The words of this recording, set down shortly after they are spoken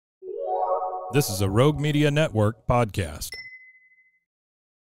This is a Rogue Media Network podcast.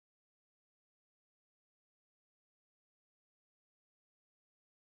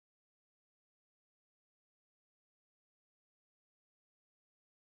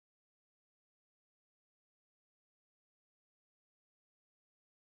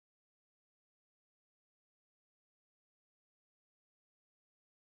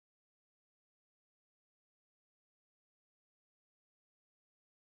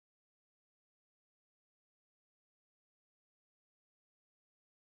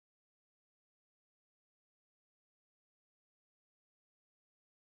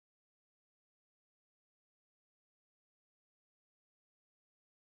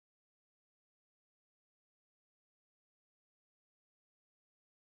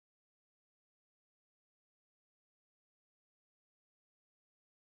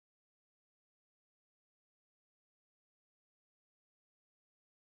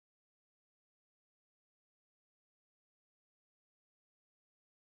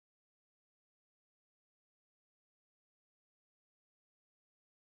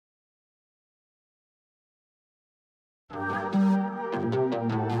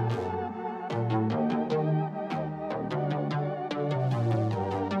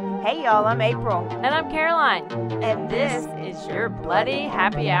 Hey y'all, I'm April. And I'm Caroline. And this is your Bloody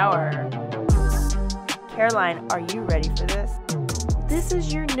Happy Hour. Caroline, are you ready for this? This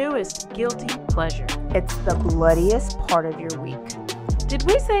is your newest guilty pleasure. It's the bloodiest part of your week. Did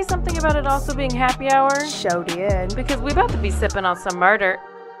we say something about it also being happy hour? Show did. Because we about to be sipping on some murder.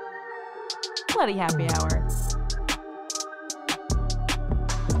 Bloody Happy Hour.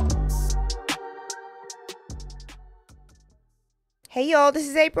 Hey y'all, this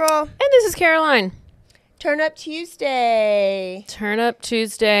is April. And this is Caroline. Turn Up Tuesday. Turn Up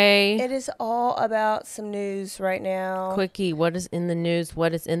Tuesday. It is all about some news right now. Quickie, what is in the news?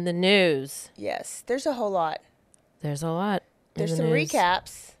 What is in the news? Yes, there's a whole lot. There's a lot. There's some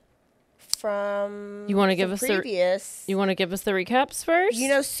recaps from you want to give us previous. You want to give us the recaps first? You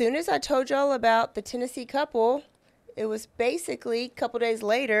know, as soon as I told y'all about the Tennessee couple, it was basically a couple days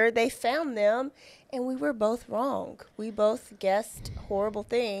later they found them, and we were both wrong. We both guessed horrible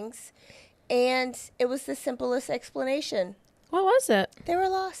things, and it was the simplest explanation. What was it? They were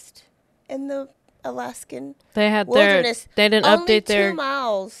lost in the Alaskan They had wilderness. They didn't Only update their 2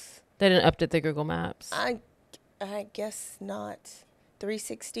 miles. They didn't update their Google Maps. I guess not.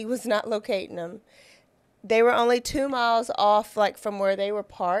 360 was not locating them. They were only 2 miles off, like, from where they were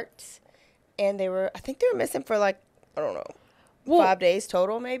parked, and I think they were missing for, like, I don't know, 5 days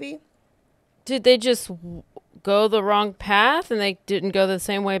total, maybe. Did they just go the wrong path and they didn't go the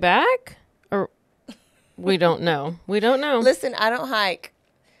same way back? Or we don't know. We don't know. Listen, I don't hike.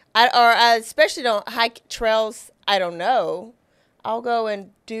 I especially don't hike trails I don't know. I'll go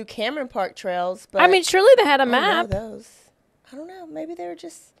and do Cameron Park trails, but I mean, surely they had a map. I don't know. Maybe they were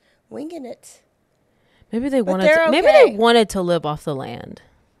just winging it. Maybe they wanted to live off the land.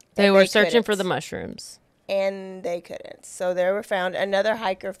 They were searching for the mushrooms. And they couldn't. So they were found. Another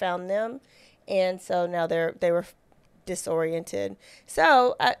hiker found them. And so now they were disoriented.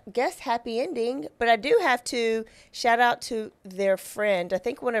 So I guess happy ending. But I do have to shout out to their friend. I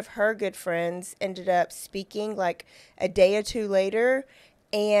think one of her good friends ended up speaking like a day or two later.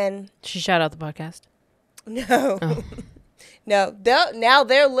 And she shout out the podcast? No. Oh. No,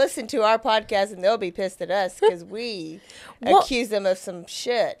 they'll listen to our podcast and they'll be pissed at us because we accuse them of some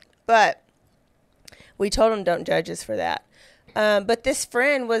shit. But we told them don't judge us for that. But this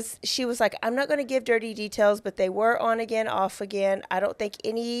friend was like, I'm not going to give dirty details, but they were on again, off again. I don't think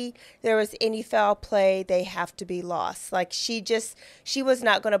there was any foul play. They have to be lost. Like she was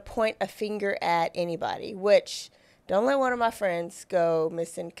not going to point a finger at anybody, which don't let one of my friends go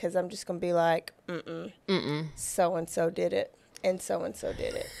missing because I'm just going to be like, so-and-so did it and so-and-so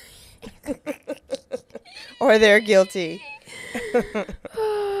did it. Or they're guilty.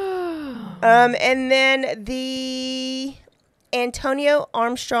 And then the Antonio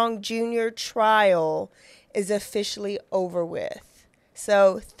Armstrong Jr. trial is officially over with.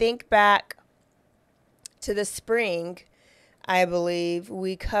 So think back to the spring, I believe,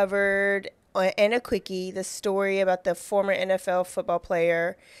 we covered in a Quickie the story about the former NFL football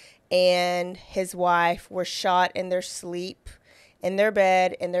player and his wife were shot in their sleep, in their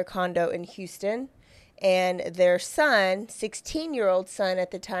bed, in their condo in Houston. And their son, 16-year-old son at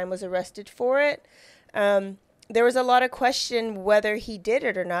the time, was arrested for it. There was a lot of question whether he did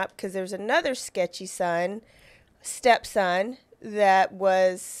it or not because there was another sketchy stepson, that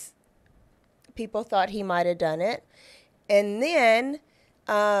people thought he might have done it. And then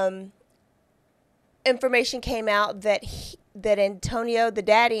information came out that that Antonio, the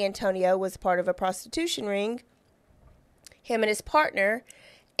daddy Antonio, was part of a prostitution ring, him and his partner,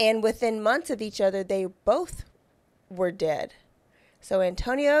 and within months of each other, they both were dead. So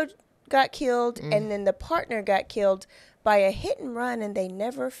Antonio got killed, and then the partner got killed by a hit and run, and they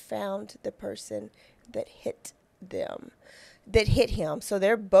never found the person that hit him. So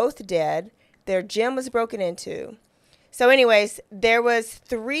they're both dead. Their gym was broken into. So anyways, there was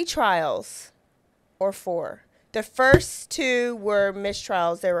 3 trials, or 4. The first 2 were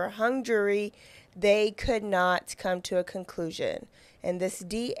mistrials. They were a hung jury. They could not come to a conclusion. And this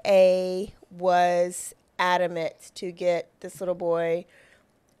DA was adamant to get this little boy,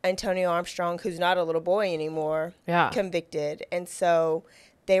 Antonio Armstrong, who's not a little boy anymore, convicted. And so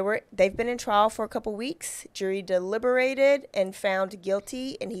they've been in trial for a couple weeks. Jury deliberated and found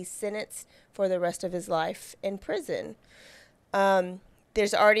guilty, and he's sentenced for the rest of his life in prison.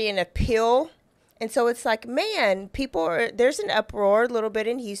 There's already an appeal. And so it's like, man, there's an uproar a little bit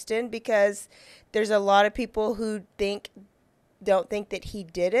in Houston because there's a lot of people who don't think that he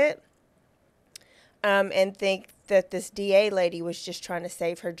did it, and think that this DA lady was just trying to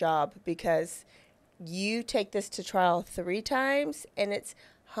save her job, because you take this to trial 3 times and it's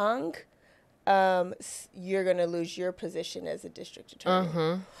hung, you're going to lose your position as a district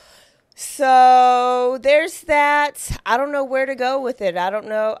attorney. So there's that. I don't know where to go with it. I don't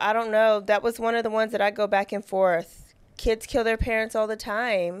know. That was one of the ones that I go back and forth. Kids kill their parents all the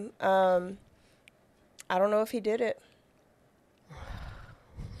time. I don't know if he did it.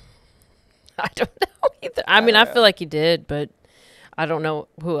 I don't know either. I mean, I feel like he did, but I don't know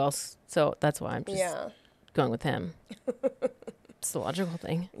who else. So that's why I'm just going with him. It's the logical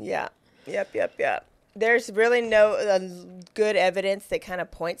thing. Yeah. Yep. There's really no good evidence that kind of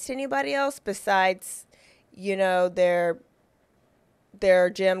points to anybody else besides, their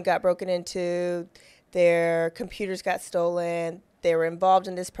gym got broken into, their computers got stolen. They were involved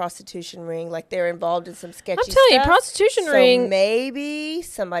in this prostitution ring. Like, they were involved in some sketchy stuff. I'm telling you, prostitution ring. Maybe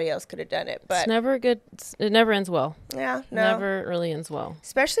somebody else could have done it. But it's never good. It never ends well. Yeah, no. Never really ends well.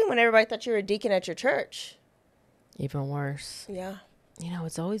 Especially when everybody thought you were a deacon at your church. Even worse. Yeah.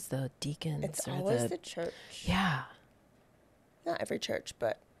 It's always the deacons. It's always the church. Yeah. Not every church,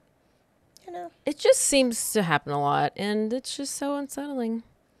 but, It just seems to happen a lot, and it's just so unsettling.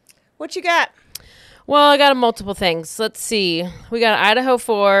 What you got? Well, I got multiple things. Let's see. We got an Idaho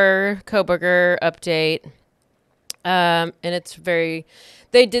 4 Kohberger update. And it's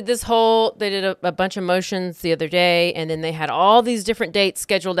they did a bunch of motions the other day, and then they had all these different dates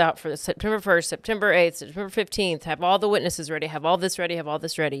scheduled out for September 1st, September 8th, September 15th, have all the witnesses ready, have all this ready, have all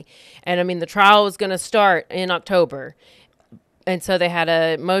this ready. And I mean, the trial was going to start in October. And so they had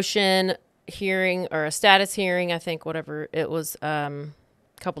a motion hearing, or a status hearing, I think, whatever it was,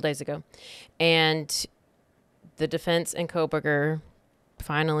 couple days ago, and the defense and Kohberger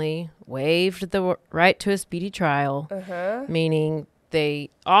finally waived the right to a speedy trial, meaning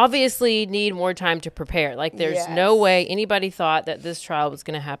they obviously need more time to prepare. Like, there's no way anybody thought that this trial was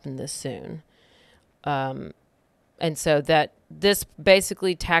going to happen this soon, and so that this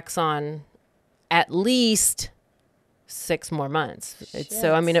basically tacks on at least 6 more months.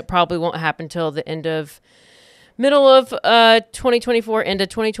 So I mean, it probably won't happen till the middle of 2024 into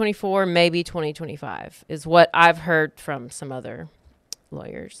 2024, maybe 2025 is what I've heard from some other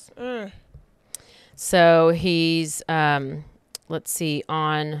lawyers. So he's, let's see,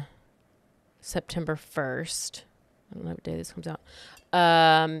 on September 1st, I don't know what day this comes out.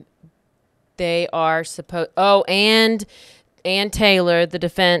 They are supposed, and Ann Taylor, the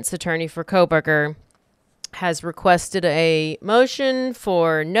defense attorney for Kohberger, has requested a motion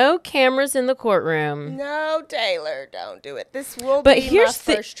for no cameras in the courtroom. No, Taylor, don't do it. This will be my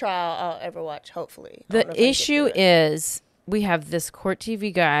first trial I'll ever watch, hopefully. The issue is we have this court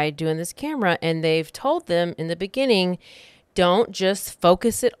TV guy doing this camera, and they've told them in the beginning, don't just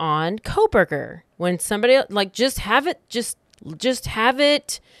focus it on Kohberger. When somebody, just have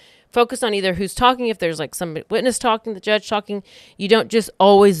it focus on either who's talking, if there's like some witness talking, the judge talking. You don't just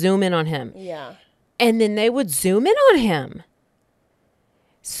always zoom in on him. Yeah. And then they would zoom in on him.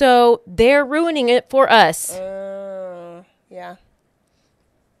 So they're ruining it for us. Yeah.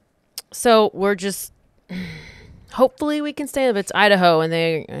 So we're just, hopefully we can stay up. It's Idaho, and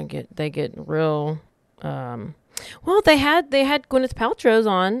they get real. Well, they had Gwyneth Paltrow's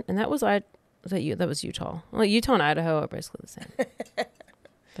on, and that was Utah. Well, Utah and Idaho are basically the same.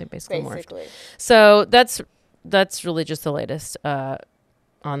 They basically morphed. So that's really just the latest.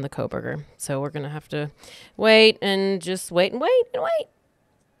 On the Kohberger. So we're going to have to wait and just wait and wait and wait.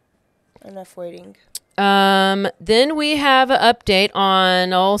 Enough waiting. Then we have an update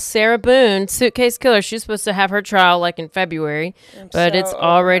on old Sarah Boone, suitcase killer. She's supposed to have her trial like in February, but it's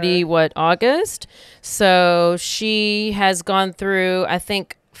already August. So she has gone through, I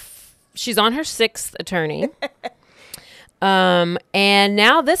think she's on her 6th attorney. And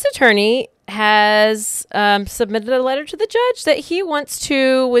now this attorney has submitted a letter to the judge that he wants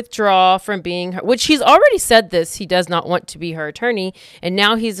to withdraw from being her, which he's already said this. He does not want to be her attorney. And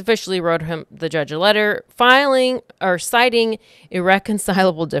now he's officially wrote the judge a letter citing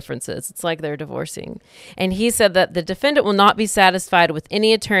irreconcilable differences. It's like they're divorcing. And he said that the defendant will not be satisfied with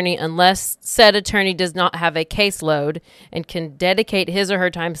any attorney unless said attorney does not have a caseload and can dedicate his or her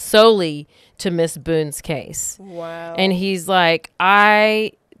time solely to Miss Boone's case. Wow. And he's like,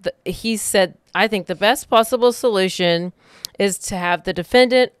 he said, I think the best possible solution is to have the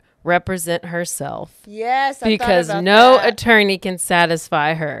defendant represent herself. Yes, because no attorney can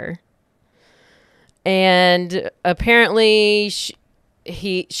satisfy her. And apparently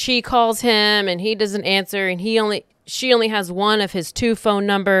she calls him and he doesn't answer, and she only has one of his 2 phone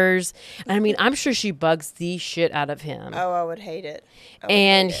numbers. And I mean, I'm sure she bugs the shit out of him. Oh, I would hate it.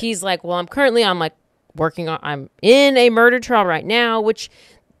 And he's like, well, I'm like I'm in a murder trial right now, which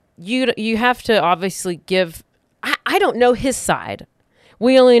you have to obviously give. I don't know his side.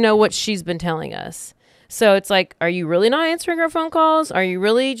 We only know what she's been telling us. So it's like, are you really not answering her phone calls? Are you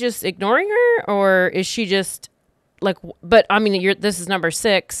really just ignoring her? Or is she just like, but I mean, this is number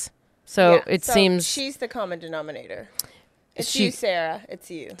 6. So it seems she's the common denominator. It's you, Sarah.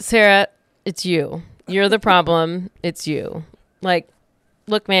 It's you. Sarah, it's you. You're the problem. It's you. Like,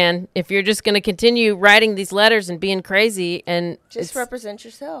 look, man, if you're just going to continue writing these letters and being crazy and just represent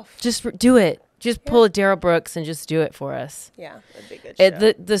yourself. Just do it. Just pull a Daryl Brooks and just do it for us. Yeah, that'd be a good show.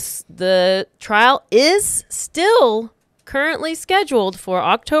 The trial is still currently scheduled for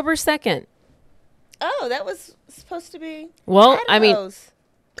October 2nd. Oh, that was supposed to be. Well, Idaho's.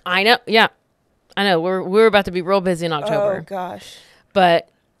 I mean, I know. Yeah, I know. We're about to be real busy in October. Oh gosh. But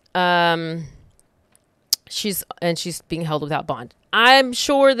she's being held without bond. I'm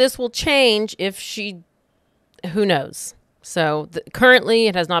sure this will change if who knows. So currently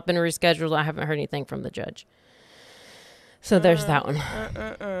it has not been rescheduled. I haven't heard anything from the judge. So there's that one.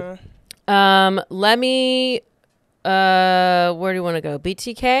 Let me, where do you want to go?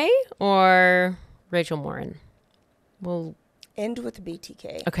 BTK or Rachel Morin? We'll end with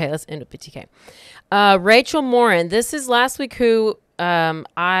BTK. Okay, let's end with BTK. Rachel Morin. This is last week who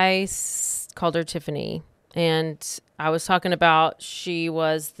I called her Tiffany. And I was talking about she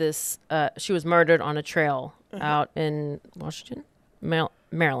was murdered on a trail out in Washington,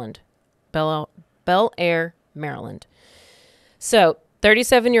 Maryland, Bel Air, Maryland. So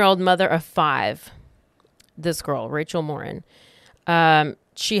 37-year-old mother of 5, this girl, Rachel Morin.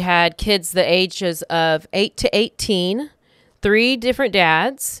 She had kids the ages of 8 to 18, 3 different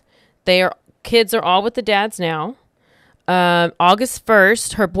dads. Kids are all with the dads now. August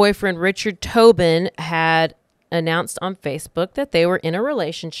 1st, her boyfriend, Richard Tobin, had announced on Facebook that they were in a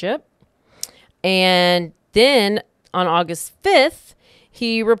relationship. And then on August 5th,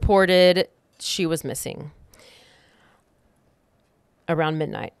 he reported she was missing around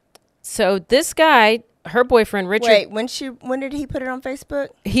midnight. So this guy, her boyfriend, Richard. Wait, when did he put it on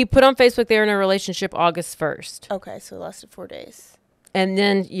Facebook? He put on Facebook they were in a relationship August 1st. Okay, so it lasted 4 days. And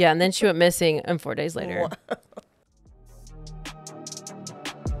then she went missing 4 days later. Wow.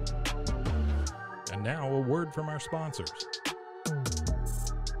 And now a word from our sponsors.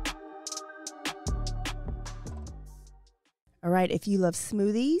 All right, if you love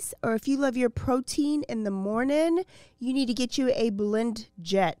smoothies or if you love your protein in the morning, you need to get you a Blend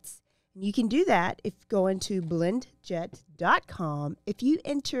Jet. You can do that if you go into blendjet.com. If you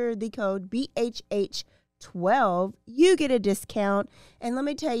enter the code BHH12, you get a discount. And let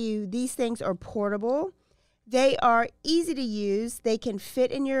me tell you, these things are portable. They are easy to use. They can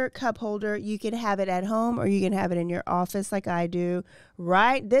fit in your cup holder. You can have it at home or you can have it in your office like I do.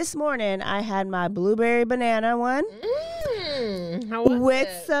 Right this morning, I had my blueberry banana one how was with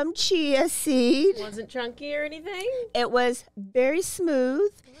it? some chia seed. Wasn't chunky or anything? It was very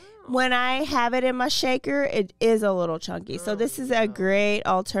smooth. When I have it in my shaker, it is a little chunky. So this is a great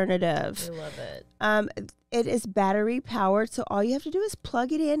alternative. I love it. It is battery powered, so all you have to do is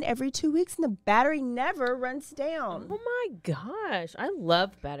plug it in every 2 weeks, and the battery never runs down. Oh my gosh, I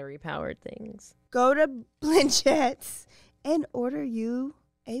love battery powered things. Go to BlendJets and order you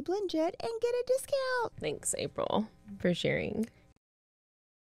a BlendJet and get a discount. Thanks, April, for sharing.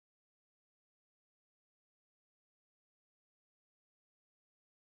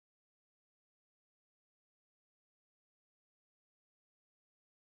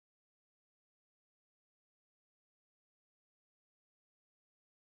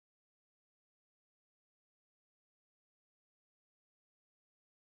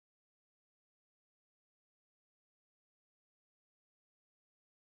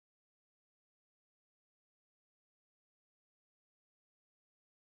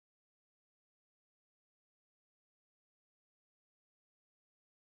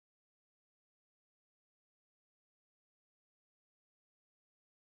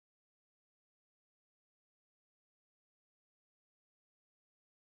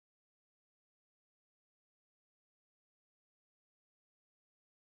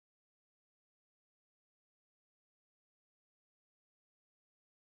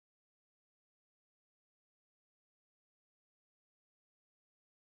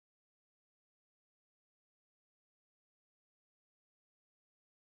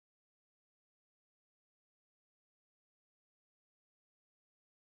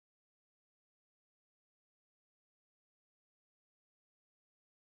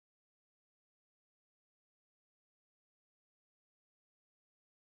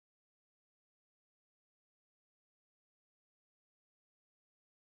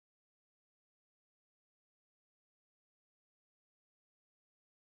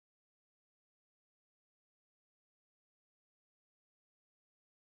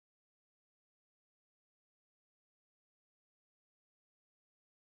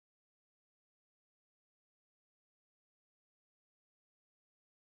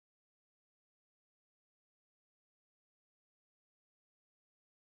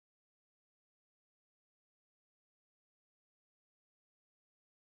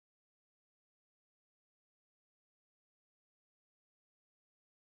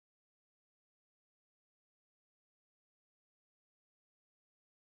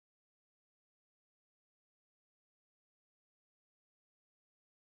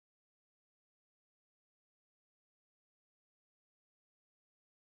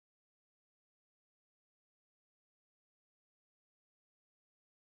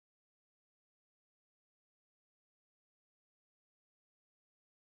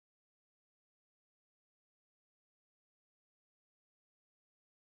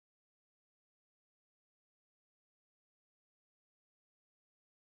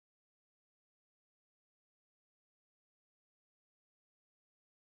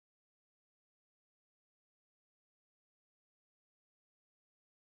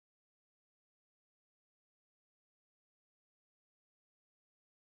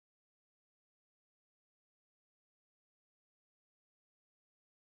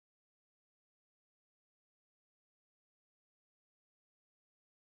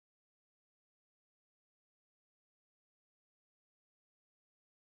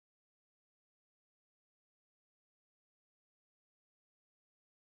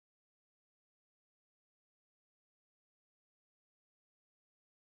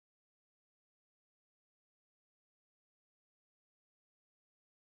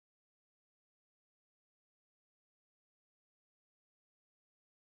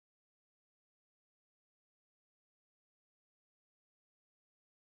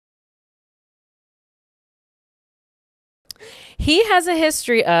 He has a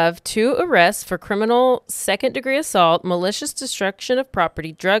history of 2 arrests for criminal second-degree assault, malicious destruction of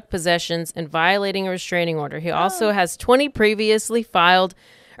property, drug possessions, and violating a restraining order. He also has 20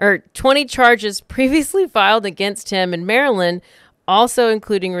 charges previously filed against him in Maryland, also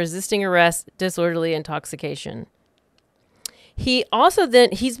including resisting arrest, disorderly intoxication. He also this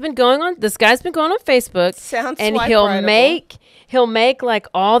guy's been going on Facebook. Sounds and swipe-rightable. he'll make like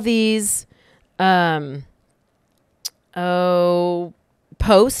all these posts,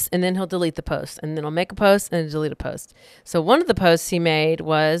 and then he'll delete the post, and then he'll make a post and then delete a post. So one of the posts he made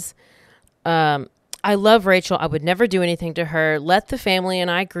was, I love Rachel. I would never do anything to her. Let the family and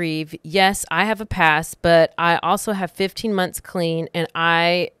I grieve. Yes, I have a past, but I also have 15 months clean, and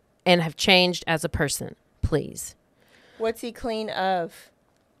have changed as a person. Please. What's he clean of?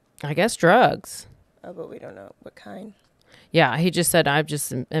 I guess drugs. Oh, but we don't know what kind. Yeah, he just said, I'm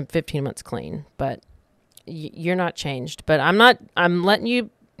 15 months clean, but you're not changed. But I'm letting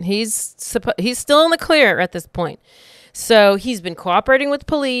you, he's still in the clear at this point. So he's been cooperating with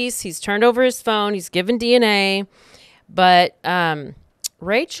police. He's turned over his phone. He's given DNA. But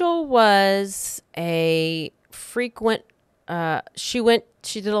Rachel was a frequent, she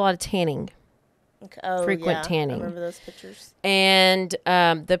did a lot of tanning. Okay. Oh, frequent tanning. I remember those pictures. And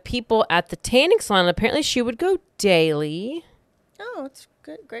the people at the tanning salon, apparently she would go daily. Oh, it's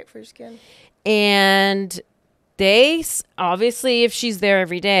good. Great for your skin. And they, obviously, if she's there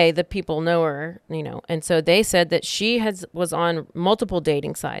every day, the people know her, And so they said that she was on multiple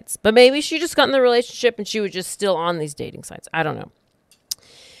dating sites. But maybe she just got in the relationship and she was just still on these dating sites. I don't know.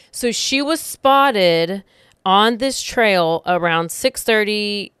 So she was spotted on this trail around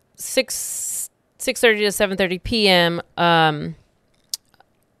 6:30 to 7:30 p.m.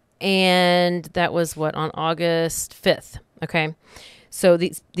 And that was on August 5th. Okay. So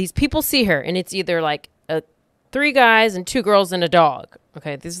these people see her, and it's either like 3 guys and 2 girls and a dog.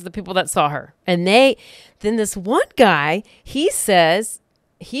 Okay. This is the people that saw her. And then this one guy, he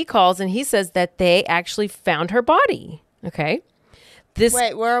calls and he says that they actually found her body. Okay.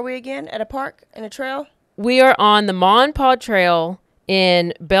 Wait, where are we again? At a park? In a trail? We are on the Mon Paw Trail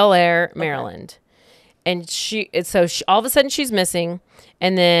in Bel Air, Maryland. And so all of a sudden she's missing,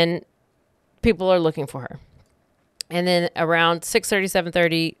 and then people are looking for her. And then around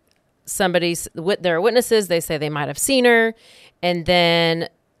 6:30, 7:30, there are witnesses. They say they might have seen her. And then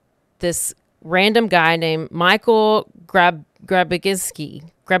this random guy named Michael Grabinski,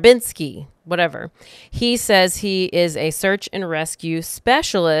 whatever. He says he is a search and rescue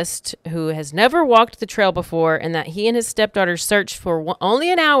specialist who has never walked the trail before, and that he and his stepdaughter searched for only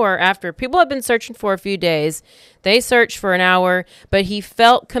an hour after people have been searching for a few days. They searched for an hour, but he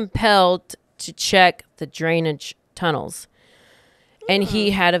felt compelled to check the drainage tunnels. And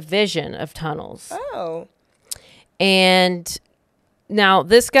he had a vision of tunnels. Oh. And now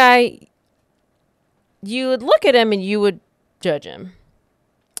this guy, you would look at him and you would judge him.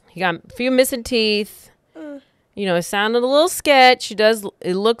 He got a few missing teeth. It sounded a little sketch.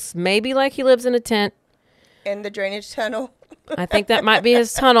 It looks maybe like he lives in a tent. In the drainage tunnel. I think that might be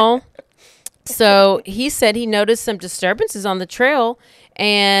his tunnel. So he said he noticed some disturbances on the trail.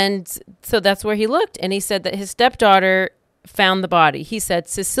 And so that's where he looked. And he said that his stepdaughter found the body. He said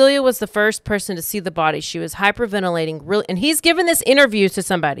Cecilia was the first person to see the body. She was hyperventilating, really, and he's given this interview to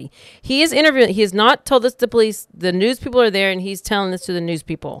somebody. He is interviewing. He has not told this to police. The news people are there, and he's telling this to the news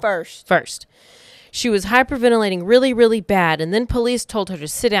people first. She was hyperventilating really, really bad, and then police told her to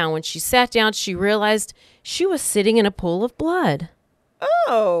sit down. When she sat down, she realized she was sitting in a pool of blood.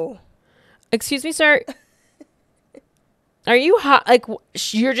 Oh, excuse me, sir. Are you hot? Like,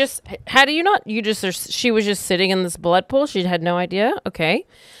 you're just, how do you not? She was just sitting in this blood pool. She had no idea. Okay.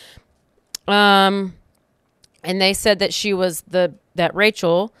 And they said that that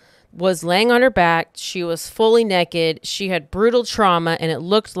Rachel was laying on her back. She was fully naked. She had brutal trauma, and it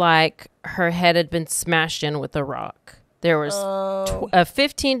looked like her head had been smashed in with a rock. There was a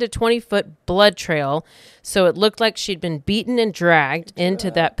 15 to 20 foot blood trail. So it looked like she'd been beaten and dragged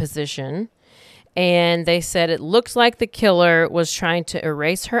into that position. And they said it looked like the killer was trying to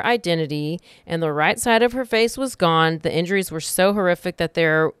erase her identity, and the right side of her face was gone. The injuries were so horrific that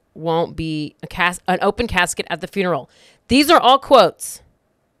there won't be an open casket at the funeral. These are all quotes.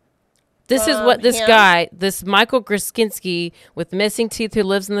 This is what this guy, this Michael Grabinski with missing teeth who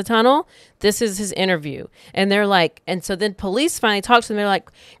lives in the tunnel, this is his interview. And they're like, and so then police finally talk to them. They're like,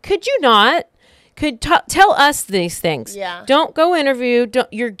 could you not? Tell us these things. Yeah. Don't go interview.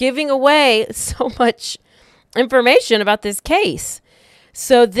 You're giving away so much information about this case.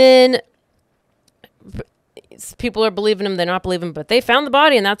 So then people are believing him. They're not believing him, but they found the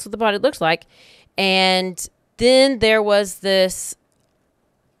body, and that's what the body looks like. And then there was this,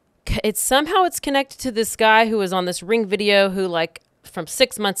 it's connected to this guy who was on this Ring video who like from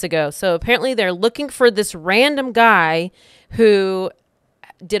 6 months ago. So apparently they're looking for this random guy who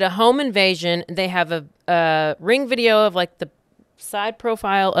did a home invasion. They have a Ring video of like the side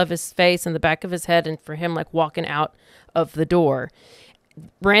profile of his face and the back of his head, and for him like walking out of the door.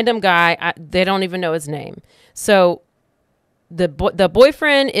 Random guy, they don't even know his name. So the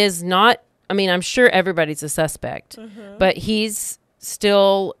boyfriend is not, I mean, I'm sure everybody's a suspect, but he's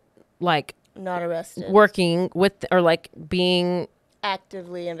still like not arrested, working with, or like being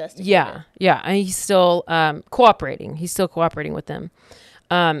actively investigated. Yeah. And he's still cooperating. He's still cooperating with them.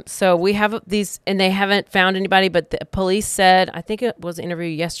 So we have these, and they haven't found anybody, but the police said, I think it was an interview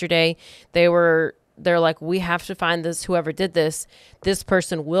yesterday, they're like, we have to find this, whoever did this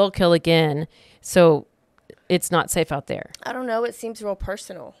person will kill again. So it's not safe out there. I don't know. It seems real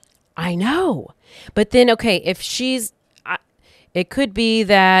personal. I know. But then, okay, if she's, it could be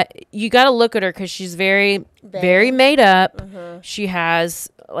that you got to look at her because she's very, very made up. She has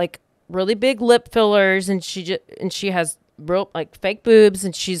like really big lip fillers, and she has real like fake boobs,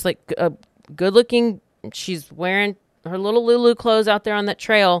 and she's like good looking. She's wearing her little Lulu clothes out there on that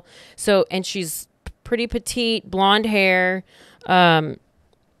trail. So, and she's pretty petite, blonde hair. I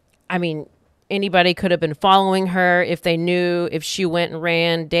mean, anybody could have been following her if they knew if she went and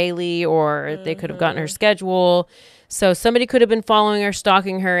ran daily, or they could have gotten her schedule. So somebody could have been following her,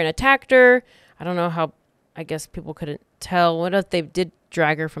 stalking her, and attacked her. I don't know how, I guess people couldn't tell. What if they did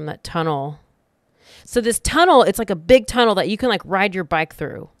drag her from that tunnel? So this tunnel, it's like a big tunnel that you can like ride your bike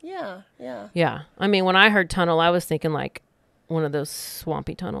through. Yeah. I mean, when I heard tunnel, I was thinking like one of those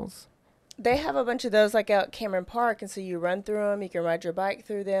swampy tunnels. They have a bunch of those like out at Cameron Park, and so you run through them, you can ride your bike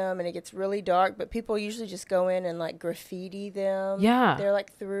through them, and it gets really dark, but people usually just go in and like graffiti them. Yeah. They're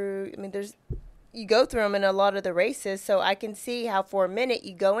like through, I mean, you go through them in a lot of the races, so I can see how for a minute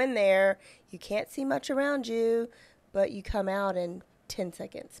you go in there, you can't see much around you, but you come out in 10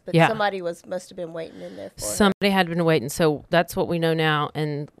 seconds. But somebody must have been waiting in there for Somebody had been waiting, so that's what we know now,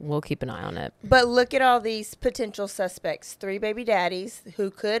 and we'll keep an eye on it. But look at all these potential suspects. 3 baby daddies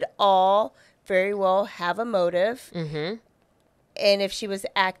who could all very well have a motive. And if she was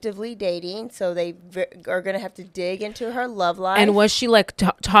actively dating, so they are going to have to dig into her love life. And was she like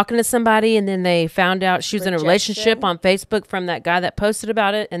talking to somebody, and then they found out she was in a relationship on Facebook from that guy that posted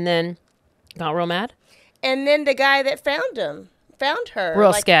about it, and then got real mad? And then the guy that found her.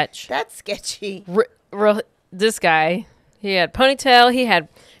 Real sketch. That's sketchy. This guy, he had ponytail, he had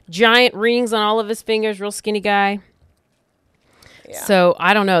giant rings on all of his fingers, real skinny guy. Yeah. So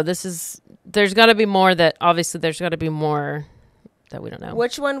I don't know. There's got to be more that we don't know.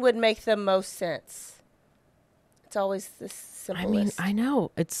 Which one would make the most sense? It's always the simplest. I mean, I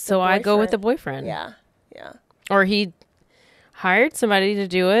know. I go with the boyfriend. Yeah. Or he hired somebody to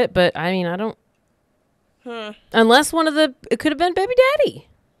do it, but I mean, I don't. Unless it could have been baby daddy.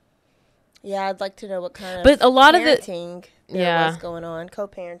 Yeah, I'd like to know what kind of but a lot of parenting there was going on.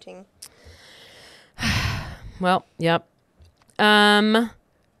 Co-parenting. Well, yep. Is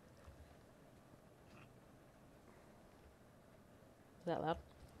that loud?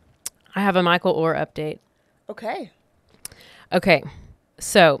 I have a Michael Orr update. Okay.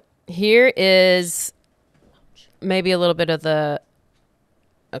 So here is maybe a little bit of the.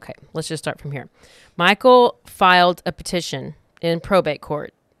 Okay, let's just start from here. Michael filed a petition in probate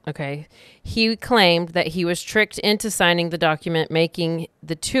court. Okay. He claimed that he was tricked into signing the document, making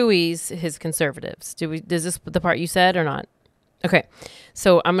the Tuohys his conservatives. Is this the part you said or not? Okay.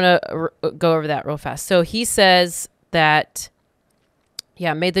 So I'm going to go over that real fast. So he says that,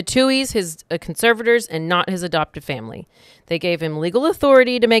 made the Tuohys his conservators and not his adoptive family. They gave him legal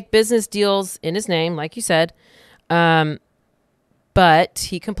authority to make business deals in his name, like you said. But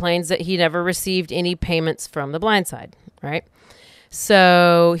he complains that he never received any payments from the blind side, right?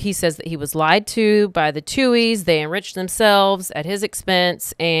 So he says that he was lied to by the Tuohys. They enriched themselves at his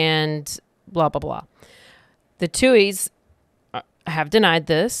expense and blah, blah, blah. The Tuohys have denied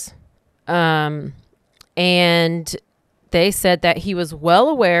this. And they said that he was well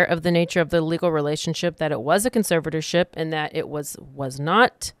aware of the nature of the legal relationship, that it was a conservatorship, and that it was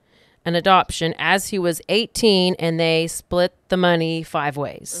not an adoption, as he was 18, and they split the money 5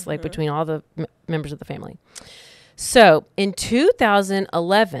 ways, like between all the members of the family. So in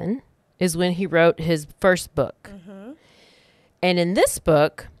 2011 is when he wrote his first book. And in this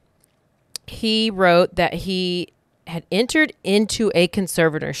book, he wrote that he had entered into a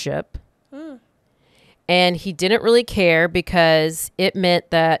conservatorship, and he didn't really care because it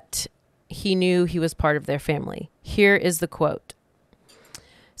meant that he knew he was part of their family. Here is the quote.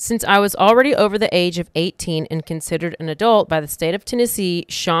 Since I was already over the age of 18 and considered an adult by the state of Tennessee,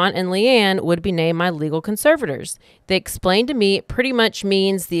 Sean and Leanne would be named my legal conservators. They explained to me it pretty much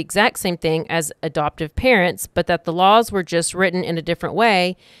means the exact same thing as adoptive parents, but that the laws were just written in a different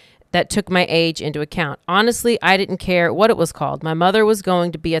way that took my age into account. Honestly, I didn't care what it was called. My mother was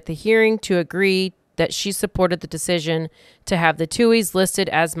going to be at the hearing to agree that she supported the decision to have the Tuohys listed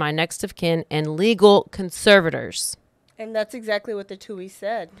as my next of kin and legal conservators. And that's exactly what the Tuohys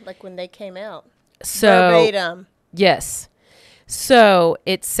said, like when they came out. So, verbatim. Yes. So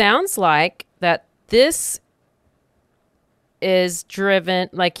it sounds like that this is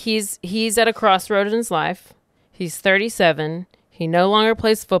driven, like he's at a crossroad in his life. He's 37. He no longer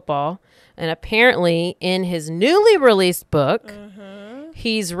plays football. And apparently in his newly released book,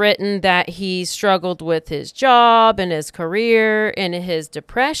 he's written that he struggled with his job and his career and his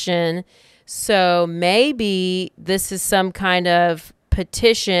depression. So maybe this is some kind of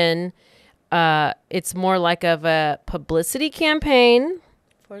petition. It's more like of a publicity campaign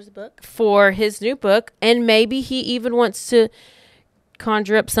for his book, for his new book. And maybe he even wants to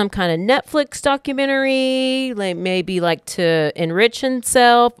conjure up some kind of Netflix documentary, like maybe like to enrich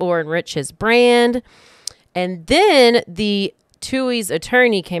himself or enrich his brand. And then the Tuohy's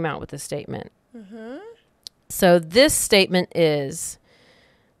attorney came out with a statement. So this statement is,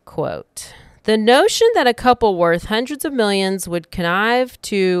 quote, the notion that a couple worth hundreds of millions would connive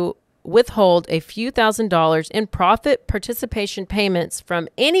to withhold a few $1,000s in profit participation payments from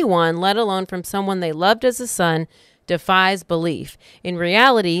anyone, let alone from someone they loved as a son, defies belief. In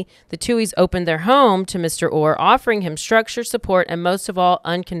reality, the Tuohys opened their home to Mr. Orr, offering him structure, support, and most of all,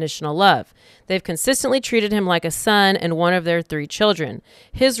 unconditional love. They've consistently treated him like a son and one of their 3 children.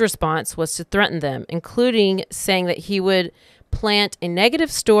 His response was to threaten them, including saying that he would plant a negative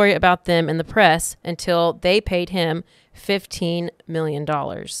story about them in the press until they paid him $15 million.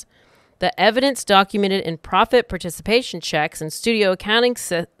 The evidence documented in profit participation checks and studio accounting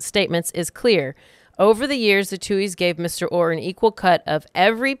statements is clear. Over the years, the Tuohys gave Mr. Orr an equal cut of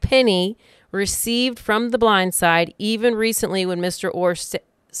every penny received from The Blind Side, even recently when Mr. Orr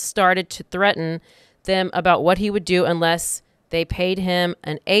started to threaten them about what he would do unless they paid him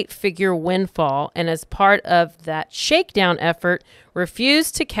an 8-figure windfall, and as part of that shakedown effort,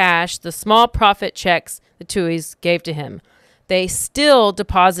 refused to cash the small profit checks the Tuohys gave to him. They still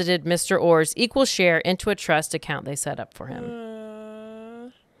deposited Mr. Orr's equal share into a trust account they set up for him.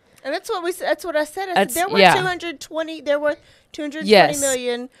 And that's what I said. I said there were 220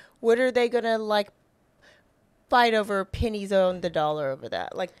 million. What are they going to like fight over pennies on the dollar over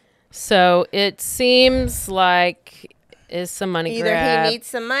that? Like, so it seems like is some money either grab. He needs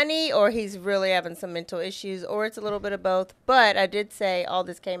some money or he's really having some mental issues, or it's a little bit of both. But I did say all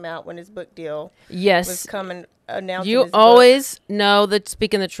this came out when his book deal was coming announced. You always know that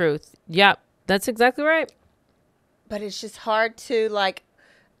speaking the truth. Yep, that's exactly right. But it's just hard to like.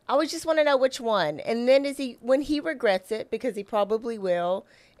 I always just want to know which one. And then when he regrets it, because he probably will,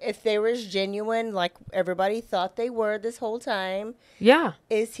 if they were as genuine like everybody thought they were this whole time. Yeah.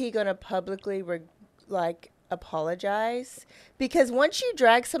 Is he going to publicly apologize? Because once you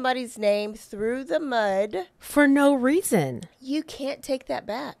drag somebody's name through the mud. For no reason. You can't take that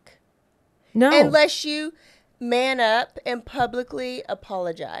back. No. Unless you man up and publicly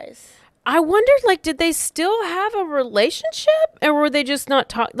apologize. I wondered, like, did they still have a relationship, or were they just not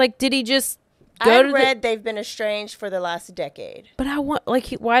talk? Like, did he just go to read they've been estranged for the last decade. But I want, like,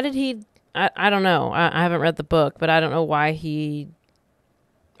 why did he? I don't know. I haven't read the book, but I don't know why he,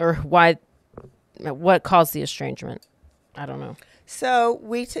 or why, what caused the estrangement. I don't know. So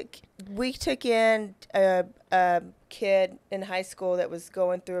we took in a kid in high school that was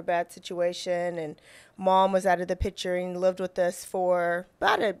going through a bad situation, and mom was out of the picture and lived with us for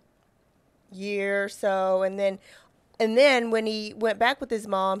about a year or so, and then when he went back with his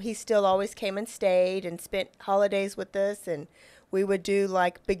mom, he still always came and stayed and spent holidays with us, and we would do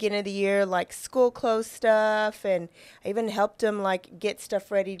like beginning of the year like school clothes stuff, and I even helped him like get stuff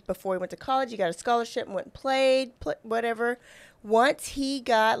ready before he went to college. He got a scholarship and went and played whatever. Once he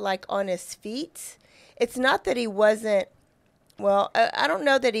got like on his feet, it's not that he wasn't, well, I don't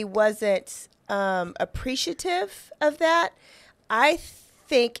know that he wasn't appreciative of that. I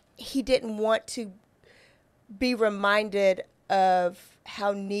think he didn't want to be reminded of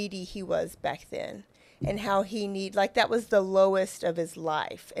how needy he was back then and how he like that was the lowest of his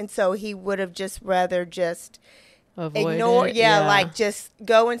life. And so he would have just rather just ignore it. Yeah, like just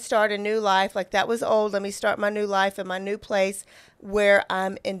go and start a new life. Like that was old. Let me start my new life in my new place where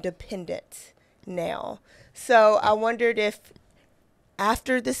I'm independent now. So I wondered if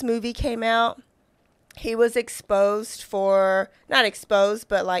after this movie came out, he was exposed for, not exposed,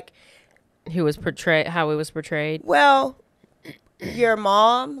 but like, He was portrayed, how he was portrayed. well, your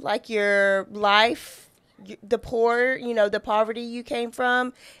mom, like your life, the poor, the poverty you came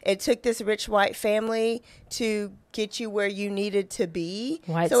from, it took this rich white family to get you where you needed to be.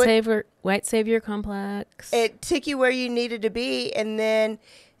 White savior complex. It took you where you needed to be, and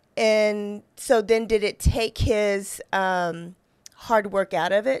so then did it take his hard work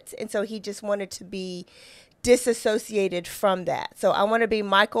out of it? And so he just wanted to be disassociated from that. So I want to be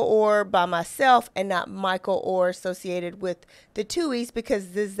Michael Orr by myself and not Michael Orr associated with the Tuohys, because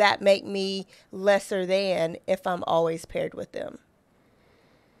does that make me lesser than if I'm always paired with them?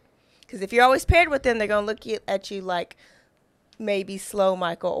 Because if you're always paired with them, they're going to look at you like maybe slow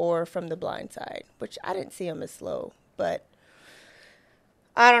Michael Orr from The Blind Side, which I didn't see him as slow, but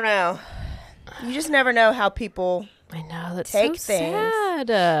I don't know. You just never know how people I know, that's take so things.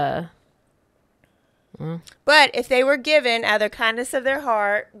 sad. But if they were given out of the kindness of their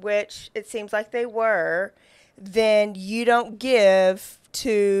heart, which it seems like they were, then you don't give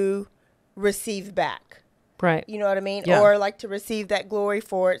to receive back. Right. You know what I mean? Yeah. Or like to receive that glory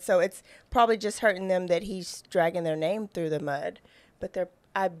for it. So it's probably just hurting them that he's dragging their name through the mud. But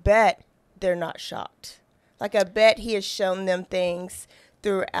I bet they're not shocked. Like, I bet he has shown them things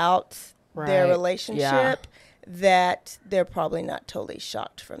throughout their relationship that they're probably not totally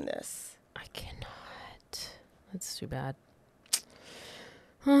shocked from this. I cannot. That's too bad.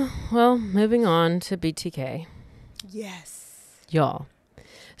 Well, moving on to BTK. Yes. Y'all.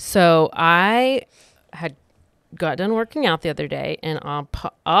 So I had got done working out the other day, and I'll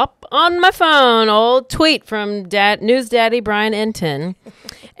pop up on my phone, old tweet from News Daddy Brian Enton,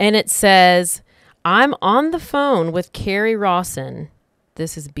 and it says, "I'm on the phone with Carrie Rawson."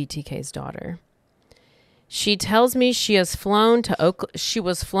 This is BTK's daughter. She tells me she was flown to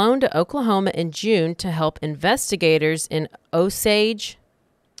Oklahoma in June to help investigators in Osage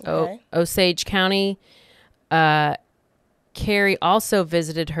County. Carrie also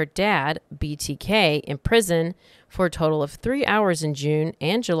visited her dad, BTK, in prison for a total of 3 hours in June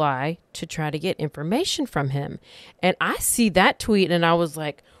and July to try to get information from him. And I see that tweet and I was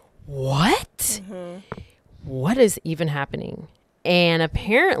like, what? Mm-hmm. What is even happening? And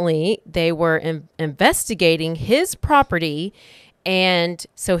apparently they were investigating his property. And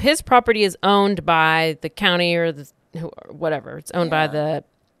so his property is owned by the county or whatever. It's owned by the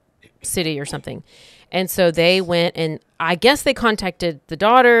city or something. And so they went, and I guess they contacted the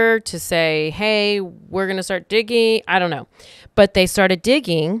daughter to say, hey, we're going to start digging. I don't know. But they started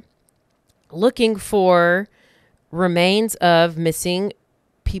digging, looking for remains of missing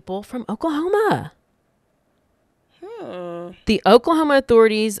people from Oklahoma. The Oklahoma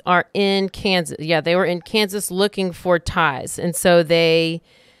authorities are in Kansas. Yeah, they were in Kansas looking for ties. And so they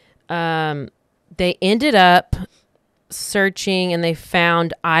ended up searching, and they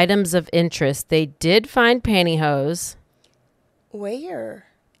found items of interest. They did find pantyhose. Where?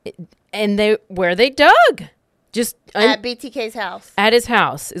 And where they dug. Just at BTK's house. At his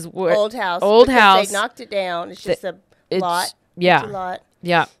house is where old house. Old house. They knocked it down. It's just a lot. Yeah. Lot.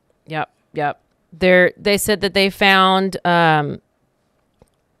 Yep. They said that they found and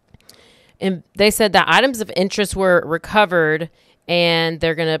they said that items of interest were recovered, and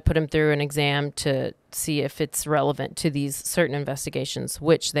they're going to put them through an exam to see if it's relevant to these certain investigations,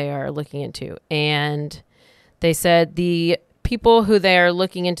 which they are looking into. And they said the people who they are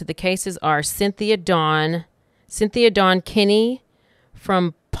looking into the cases are Cynthia Dawn Kinney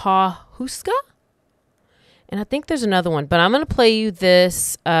from Pawhuska. And I think there's another one, but I'm going to play you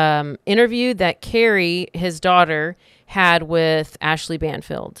this interview that Carrie, his daughter, had with Ashley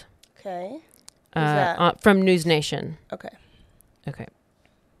Banfield. Okay. From News Nation. Okay.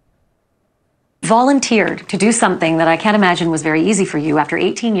 Volunteered to do something that I can't imagine was very easy for you. After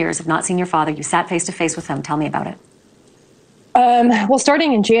 18 years of not seeing your father, you sat face to face with him. Tell me about it. Well,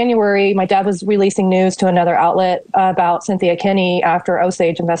 starting in January, my dad was releasing news to another outlet about Cynthia Kinney after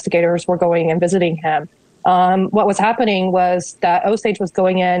Osage investigators were going and visiting him. What was happening was that Osage was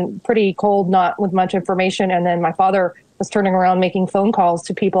going in pretty cold, not with much information. And then my father was turning around making phone calls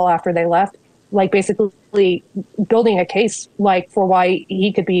to people after they left, like basically building a case like for why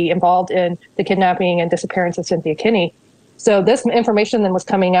he could be involved in the kidnapping and disappearance of Cynthia Kinney. So this information then was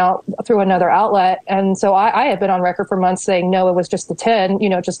coming out through another outlet. And so I had been on record for months saying, no, it was just the 10,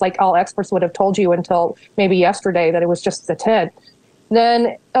 just like all experts would have told you until maybe yesterday that it was just the 10.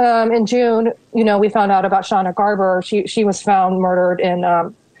 Then in June, we found out about Shauna Garber. She was found murdered in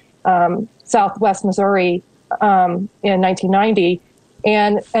Southwest Missouri in 1990.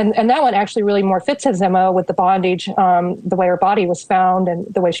 And that one actually really more fits his MO with the bondage, the way her body was found and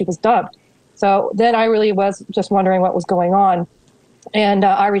the way she was dumped. So then I really was just wondering what was going on. And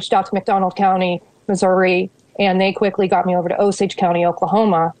I reached out to McDonald County, Missouri, and they quickly got me over to Osage County,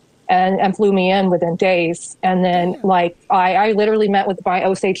 Oklahoma, and flew me in within days. And then, I literally met with my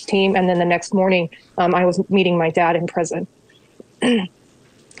Osage team, and then the next morning, I was meeting my dad in prison.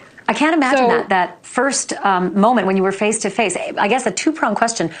 I can't imagine that first moment when you were face to face. I guess a two-pronged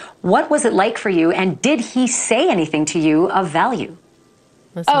question. What was it like for you, and did he say anything to you of value?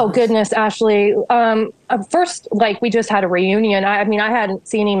 Goodness, Ashley. First, we just had a reunion. I hadn't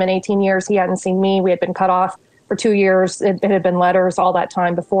seen him in 18 years. He hadn't seen me. We had been cut off for 2 years. It had been letters all that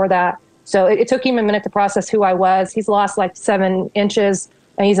time before that. So it took him a minute to process who I was. He's lost 7 inches,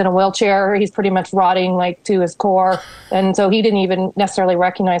 and he's in a wheelchair. He's pretty much rotting to his core. And so he didn't even necessarily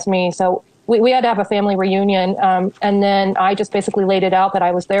recognize me. So we had to have a family reunion. And then I just basically laid it out that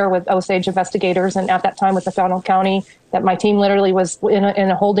I was there with Osage investigators, and at that time with McDonald County, that my team literally was in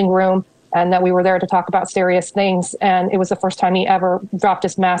a holding room, and that we were there to talk about serious things. And it was the first time he ever dropped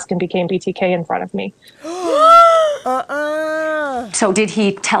his mask and became BTK in front of me. So did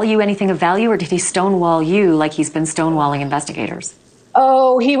he tell you anything of value, or did he stonewall you like he's been stonewalling investigators?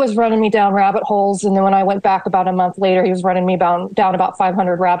 Oh, he was running me down rabbit holes. And then when I went back about a month later, he was running me down about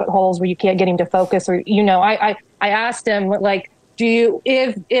 500 rabbit holes where you can't get him to focus. Or, I asked him, do you,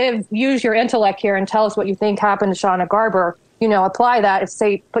 if use your intellect here and tell us what you think happened to Shauna Garber, apply that,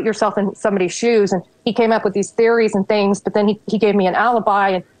 put yourself in somebody's shoes. And he came up with these theories and things, but then he gave me an alibi,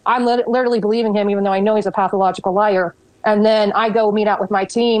 and I'm literally believing him, even though I know he's a pathological liar. And then I go meet out with my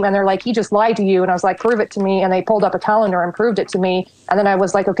team, and they're like, he just lied to you. And I was like, prove it to me. And they pulled up a calendar and proved it to me. And then I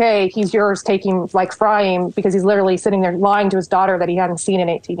was like, okay, he's yours, take him, fry him, because he's literally sitting there lying to his daughter that he hadn't seen in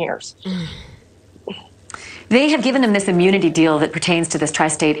 18 years. They have given him this immunity deal that pertains to this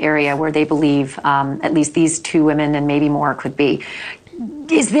tri-state area where they believe at least these 2 women and maybe more could be.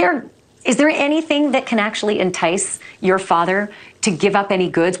 Is there anything that can actually entice your father to give up any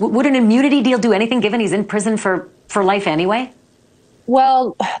goods? Would an immunity deal do anything, given he's in prison for life anyway?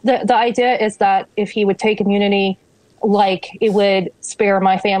 Well, the idea is that if he would take immunity, it would spare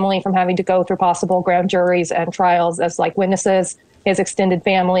my family from having to go through possible grand juries and trials as witnesses, his extended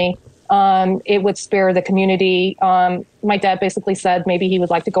family. It would spare the community. My dad basically said maybe he would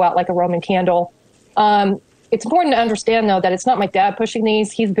like to go out like a Roman candle. It's important to understand, though, that it's not my dad pushing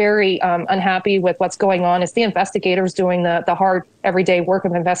these. He's very unhappy with what's going on. It's the investigators doing the hard, everyday work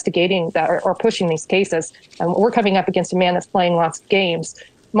of investigating that are pushing these cases. And we're coming up against a man that's playing lots of games.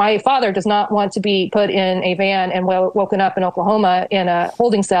 My father does not want to be put in a van and woken up in Oklahoma in a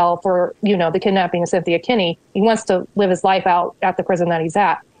holding cell for, the kidnapping of Cynthia Kinney. He wants to live his life out at the prison that he's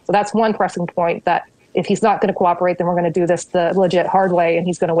at. So that's one pressing point, that if he's not going to cooperate, then we're going to do this the legit hard way, and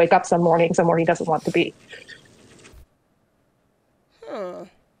he's going to wake up some morning somewhere he doesn't want to be.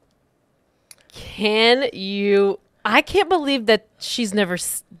 I can't believe that she's never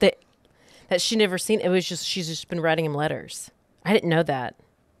that she never seen it. Was just she's just been writing him letters. I didn't know that.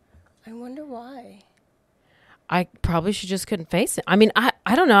 I wonder why. I probably she just couldn't face it. I mean, I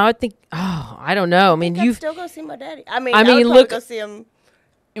don't know. I think I don't know. I mean, you still go see my daddy. I would look, go see him.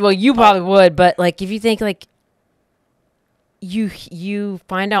 Well, you probably would, but if you think you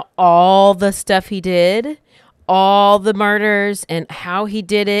find out all the stuff he did, all the murders, and how he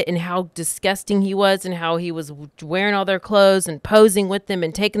did it, and how disgusting he was, and how he was wearing all their clothes and posing with them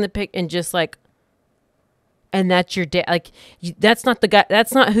and taking the pic, and just and that's your dad. That's not the guy.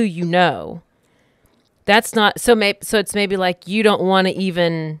 That's not who you know. That's not so. So it's maybe you don't want to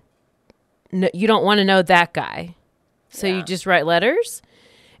even. You don't want to know that guy, so you just write letters.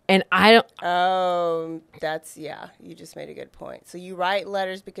 And I don't. You just made a good point. So you write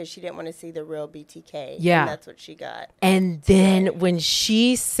letters because she didn't want to see the real BTK. Yeah. And that's what she got. And then when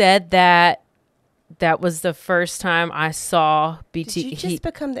she said that was the first time I saw BTK. Did you just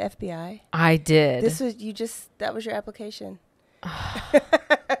become the FBI? I did. That was your application.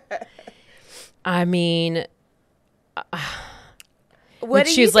 I mean, what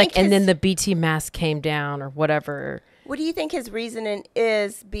she was and then the BT mask came down or whatever. What do you think his reasoning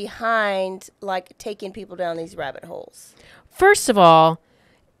is behind taking people down these rabbit holes? First of all,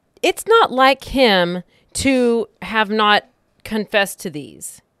 it's not like him to have not confessed to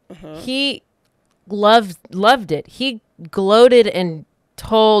these. Mm-hmm. He loved it. He gloated and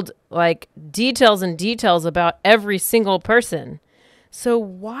told details and details about every single person. So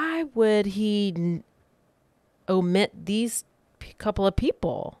why would he omit these couple of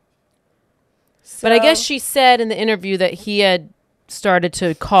people? But I guess she said in the interview that he had started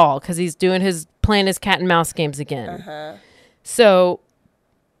to call because he's playing his cat and mouse games again. Uh-huh. So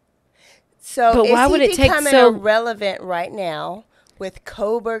but why would it take so irrelevant right now with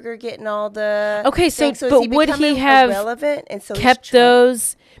Kohberger getting all the Okay, so things, is but he would he becoming have irrelevant? And so kept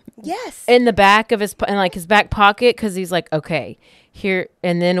those Yes. in the back of his in like his back pocket because he's like, okay, here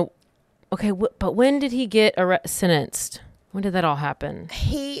and then, okay, but when did he get sentenced? When did that all happen?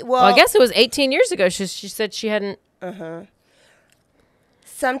 Well, I guess it was 18 years ago. She said she hadn't.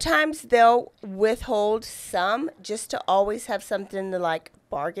 Sometimes they'll withhold some just to always have something to like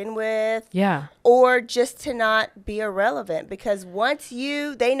bargain with. Yeah. Or just to not be irrelevant, because once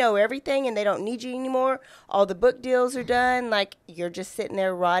they know everything and they don't need you anymore, all the book deals are done, like you're just sitting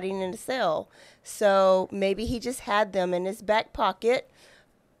there rotting in a cell. So maybe he just had them in his back pocket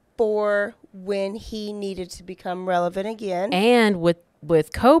for when he needed to become relevant again. And with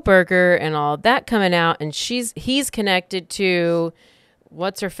Kohberger and all that coming out, and he's connected to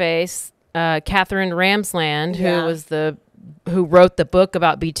what's her face, Catherine Ramsland, who wrote the book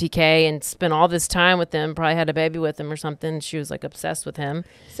about BTK and spent all this time with him, probably had a baby with him or something. She was like obsessed with him.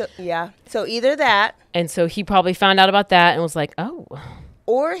 So yeah. So either that. And so he probably found out about that and was like, oh.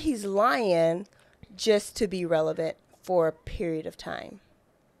 Or he's lying just to be relevant for a period of time.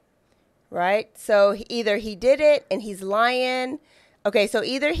 Right? So either he did it and he's lying. Okay, so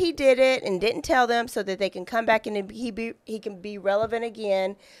either he did it and didn't tell them so that they can come back and he can be relevant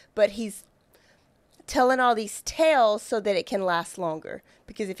again, but he's telling all these tales so that it can last longer.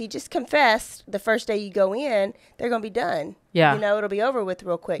 Because if he just confessed the first day you go in, they're going to be done. Yeah. It'll be over with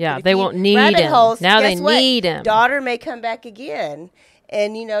real quick. Yeah, they won't need him. Now they need him. Daughter may come back again.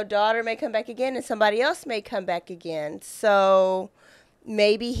 And, daughter may come back again and somebody else may come back again. So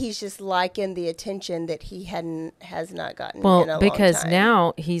maybe he's just liking the attention that he has not gotten in a long time. Well, because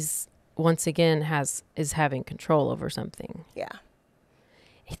now he's once again is having control over something. Yeah.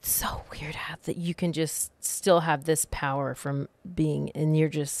 It's so weird how that you can just still have this power from being, and you're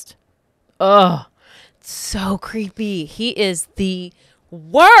just, so creepy. He is the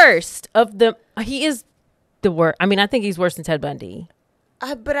worst of the. He is the worst. I mean, I think he's worse than Ted Bundy.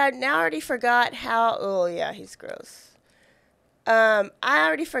 But I now already forgot how. Oh yeah, he's gross. I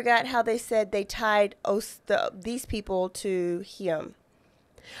already forgot how they said they tied these people to him.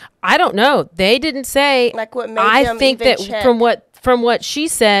 I don't know. They didn't say. Like what made I think that check. from what she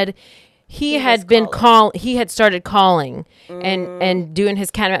said, he had started calling and doing his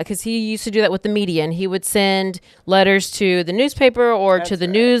cat because he used to do that with the media, and he would send letters to the newspaper or to the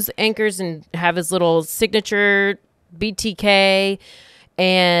news anchors and have his little signature BTK.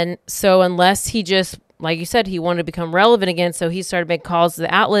 And so unless he just, like you said, he wanted to become relevant again, so he started making calls to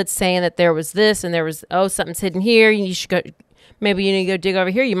the outlets saying that there was this and there was, something's hidden here. You should go, maybe you need to go dig over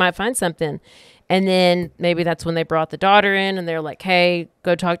here. You might find something. And then maybe that's when they brought the daughter in and they're like, hey,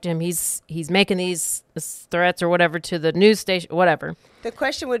 go talk to him. He's making these threats or whatever to the news station, whatever. The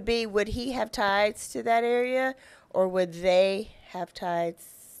question would be, would he have ties to that area, or would they have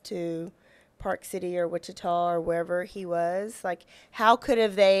ties to Park City or Wichita or wherever he was? Like, how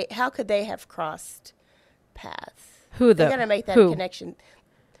could they have crossed paths? They gotta make that connection.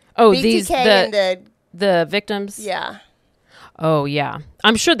 Oh, BTK and the victims? Yeah. Oh yeah.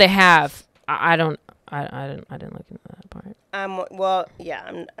 I'm sure they have. I didn't look into that part. I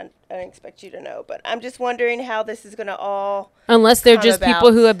don't expect you to know, but I'm just wondering how this is gonna all unless they're just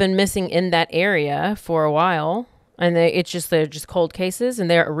people who have been missing in that area for a while. And they're just cold cases, and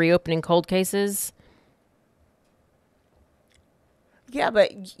they're reopening cold cases. Yeah,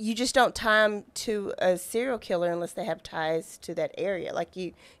 but you just don't tie them to a serial killer unless they have ties to that area. Like,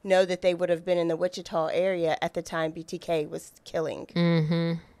 you know that they would have been in the Wichita area at the time BTK was killing.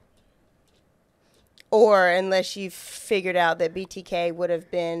 Mm-hmm. Or unless you figured out that BTK would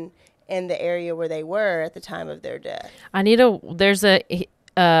have been in the area where they were at the time of their death.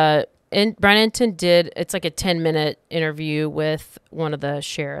 And Brannington it's like a 10-minute interview with one of the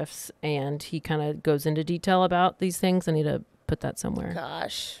sheriffs, and he kind of goes into detail about these things. I need to put that somewhere.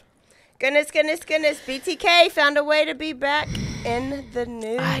 Gosh. Goodness. BTK found a way to be back in the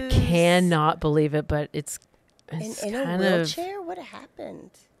news. I cannot believe it, but it's in a wheelchair? What happened?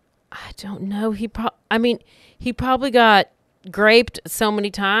 I don't know. He probably got graped so many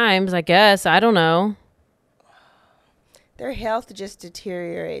times, I guess. I don't know. Their health just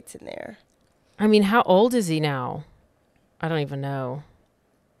deteriorates in there. I mean, how old is he now? I don't even know.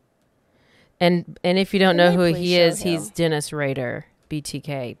 And if you don't know who he is, he's Dennis Rader,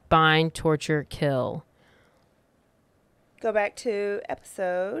 BTK. Bind, torture, kill. Go back to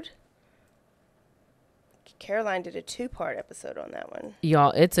episode. Caroline did a 2-part episode on that one. Y'all,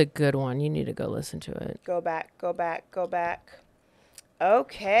 it's a good one. You need to go listen to it. Go back.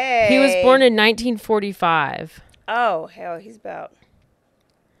 Okay. He was born in 1945. Oh, hell, he's about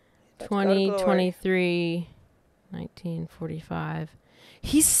 20, 23, 1945.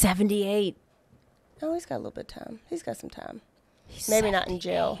 He's 78. Oh, he's got a little bit of time. He's got some time. Maybe not in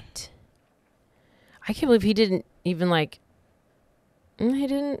jail. I can't believe he didn't even he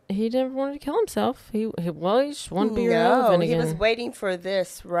didn't want to kill himself. He just wanted to be relevant again. He was waiting for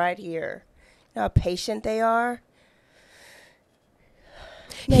this right here. You know how patient they are.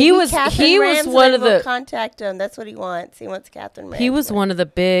 Maybe he was one of the contact him. That's what he wants. He wants Catherine Ramsey. He was one of the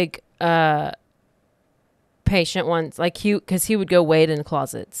big patient ones, because he would go wait in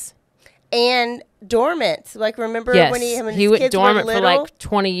closets and dormant. Like remember when he went dormant for like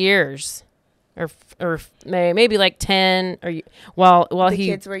 20 years, or maybe like 10, or while the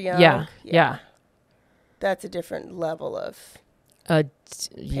kids were young. Yeah. That's a different level of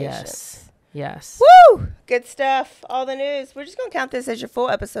patience. Yes. Woo! Good stuff. All the news. We're just going to count this as your full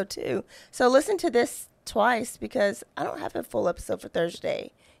episode, too. So listen to this twice because I don't have a full episode for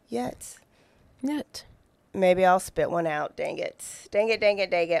Thursday yet. Maybe I'll spit one out. Dang it.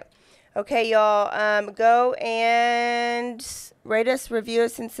 Okay, y'all. Go and rate us, review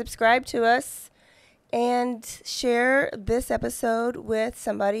us, and subscribe to us. And share this episode with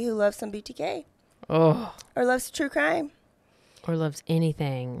somebody who loves some BTK. Oh. Or loves true crime. Or loves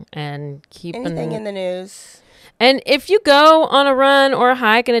anything and anything in the news. And if you go on a run or a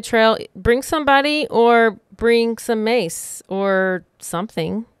hike in a trail, bring somebody or bring some mace or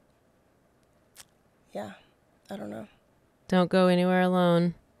something. Yeah, I don't know. Don't go anywhere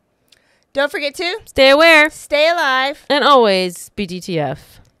alone. Don't forget to stay aware, stay alive, and always be DTF.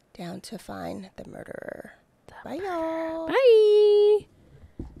 Down to find the murderer. Bye, y'all. Bye.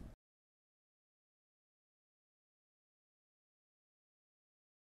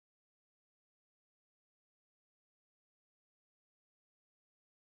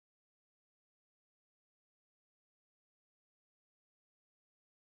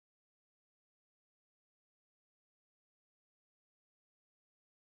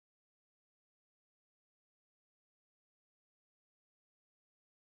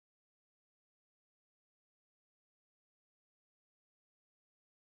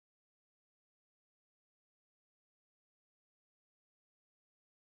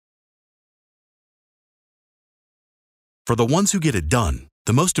 For the ones who get it done,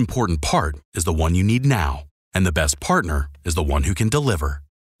 the most important part is the one you need now. And the best partner is the one who can deliver.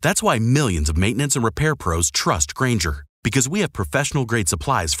 That's why millions of maintenance and repair pros trust Grainger, because we have professional-grade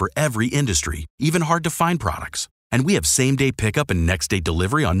supplies for every industry, even hard-to-find products. And we have same-day pickup and next-day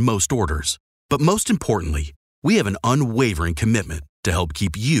delivery on most orders. But most importantly, we have an unwavering commitment to help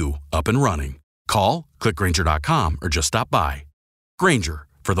keep you up and running. Call, click Grainger.com, or just stop by. Grainger,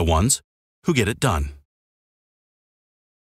 for the ones who get it done.